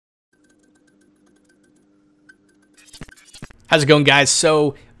How's it going, guys?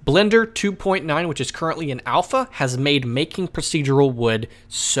 So Blender 2.9, which is currently in alpha, has made making procedural wood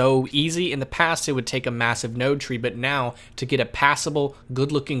so easy. In the past, it would take a massive node tree, but now to get a passable,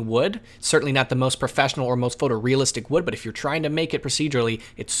 good-looking wood, certainly not the most professional or most photorealistic wood, but if you're trying to make it procedurally,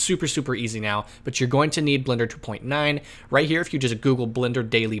 it's super, super easy now. But you're going to need Blender 2.9. Right here, if you just Google Blender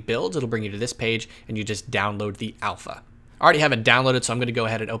daily builds, it'll bring you to this page, and you just download the alpha. I already have it downloaded, so I'm going to go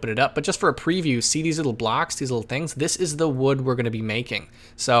ahead and open it up. But just for a preview, see these little blocks, these little things? This is the wood we're going to be making.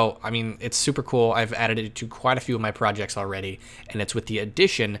 So, I mean, it's super cool. I've added it to quite a few of my projects already, and it's with the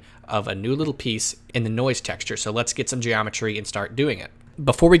addition of a new little piece in the noise texture. So let's get some geometry and start doing it.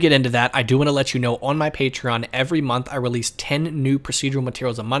 Before we get into that, I do want to let you know on my Patreon, every month I release 10 new procedural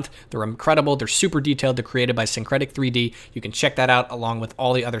materials a month. They're incredible. They're super detailed. They're created by Syncretic 3D. You can check that out along with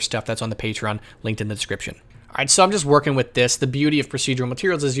all the other stuff that's on the Patreon, linked in the description. All right, so I'm just working with this. The beauty of procedural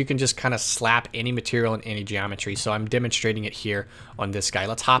materials is you can just kind of slap any material in any geometry. So I'm demonstrating it here on this guy.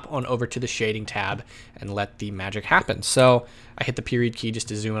 Let's hop on over to the shading tab and let the magic happen. So I hit the period key just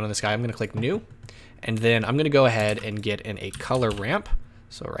to zoom in on this guy. I'm going to click new, and then I'm going to go ahead and get in a color ramp.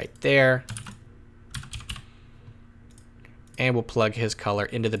 So right there. And we'll plug his color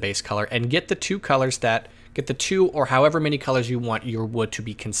into the base color and get the two colors that get the two or however many colors you want your wood to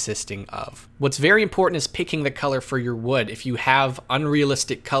be consisting of. What's very important is picking the color for your wood. If you have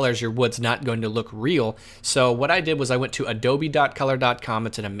unrealistic colors, your wood's not going to look real. So what I did was I went to adobe.color.com.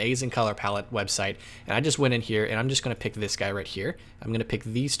 It's an amazing color palette website. And I just went in here and I'm just going to pick this guy right here. I'm going to pick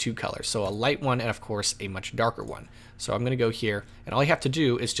these two colors. So a light one and of course a much darker one. So I'm going to go here and all you have to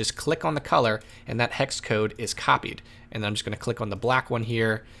do is just click on the color and that hex code is copied. And then I'm just going to click on the black one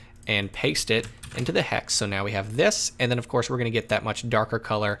here and paste it into the hex. So now we have this, and then of course we're going to get that much darker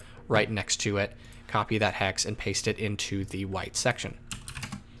color right next to it, copy that hex and paste it into the white section.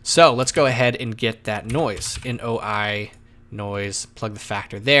 So let's go ahead and get that noise, NOI noise, plug the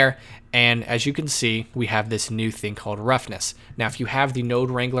factor there, and as you can see we have this new thing called roughness. Now if you have the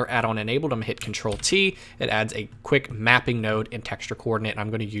node wrangler add-on enabled, I'm going to hit Control T. It adds a quick mapping node and texture coordinate, and I'm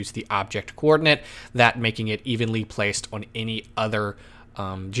going to use the object coordinate, that making it evenly placed on any other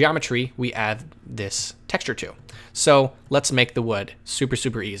geometry we add this texture to. So let's make the wood super,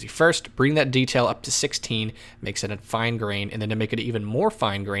 super easy. First, bring that detail up to 16, makes it a fine grain, and then to make it even more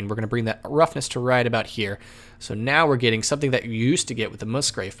fine grain, we're going to bring that roughness to right about here. So now we're getting something that you used to get with the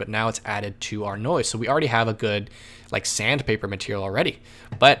Musgrave, but now it's added to our noise. So we already have a good like sandpaper material already.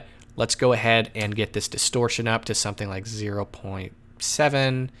 But let's go ahead and get this distortion up to something like 0.7,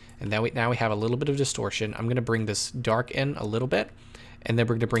 and then now we have a little bit of distortion. I'm going to bring this dark in a little bit. And then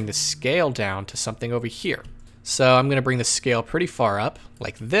we're going to bring the scale down to something over here. So I'm going to bring the scale pretty far up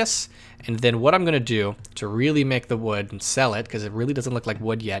like this. And then what I'm going to do to really make the wood and sell it, because it really doesn't look like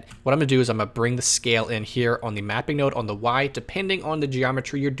wood yet, what I'm going to do is I'm going to bring the scale in here on the mapping node on the Y. Depending on the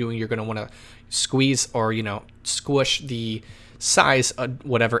geometry you're doing, you're going to want to squeeze or, squish the size of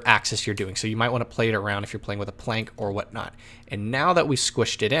whatever axis you're doing. So you might want to play it around if you're playing with a plank or whatnot. And now that we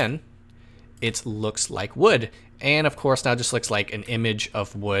squished it in, it looks like wood. And of course now it just looks like an image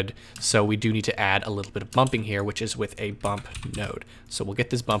of wood. So we do need to add a little bit of bumping here, which is with a bump node. So we'll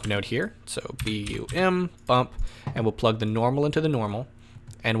get this bump node here. So BUM bump, and we'll plug the normal into the normal,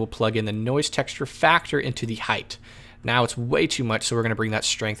 and we'll plug in the noise texture factor into the height. Now it's way too much, so we're going to bring that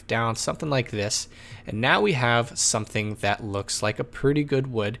strength down, something like this. And now we have something that looks like a pretty good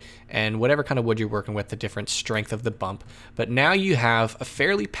wood, and whatever kind of wood you're working with, the different strength of the bump. But now you have a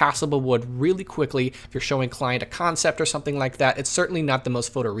fairly passable wood really quickly. If you're showing client a concept or something like that, it's certainly not the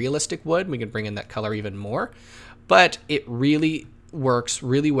most photorealistic wood. We can bring in that color even more, but it really works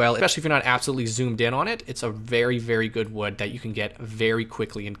really well, especially if you're not absolutely zoomed in on it. It's a very, very good wood that you can get very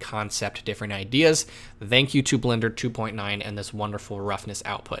quickly in concept different ideas. Thank you to Blender 2.9 and this wonderful roughness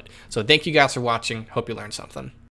output. So thank you guys for watching. Hope you learned something.